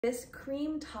This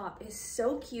cream top is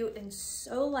so cute and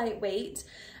so lightweight.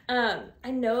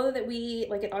 I know that we,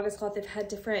 like at August Cloth, they've had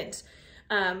different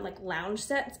like lounge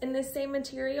sets in this same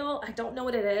material. I don't know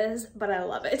what it is, but I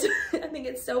love it. I think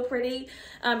it's so pretty.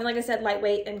 And like I said,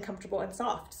 lightweight and comfortable and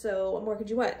soft. So what more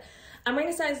could you want? I'm wearing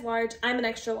a size large. I'm an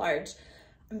extra large.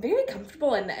 I'm very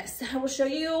comfortable in this. I will show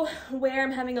you where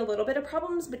I'm having a little bit of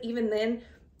problems, but even then,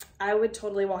 I would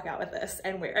totally walk out with this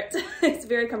and wear it. It's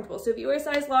very comfortable. So if you wear a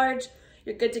size large,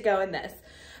 you're good to go in this.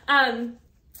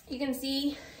 You can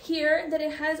see here that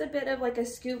it has a bit of like a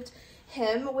scooped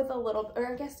hem with a little, or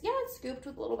I guess, yeah, it's scooped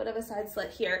with a little bit of a side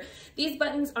slit here. These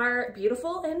buttons are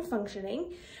beautiful and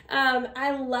functioning.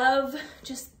 I love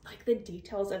just like the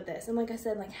details of this. And like I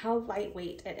said, like how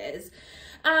lightweight it is.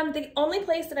 The only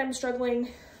place that I'm struggling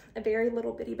a very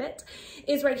little bitty bit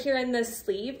is right here in the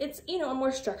sleeve. It's, you know, a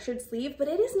more structured sleeve, but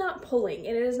it is not pulling.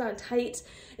 It is not tight.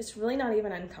 It's really not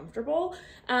even uncomfortable.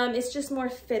 It's just more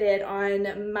fitted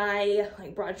on my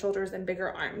like broad shoulders and bigger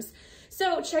arms.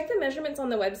 So check the measurements on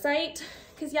the website,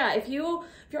 because yeah, if your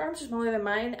arms are smaller than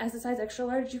mine as a size extra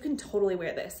large, you can totally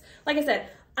wear this. Like I said,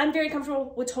 I'm very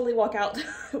comfortable, would totally walk out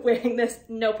wearing this,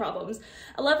 no problems.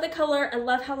 I love the color. I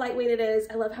love how lightweight it is.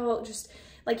 I love how just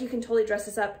like you can totally dress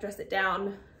this up, dress it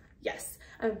down. Yes,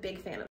 I'm a big fan of it.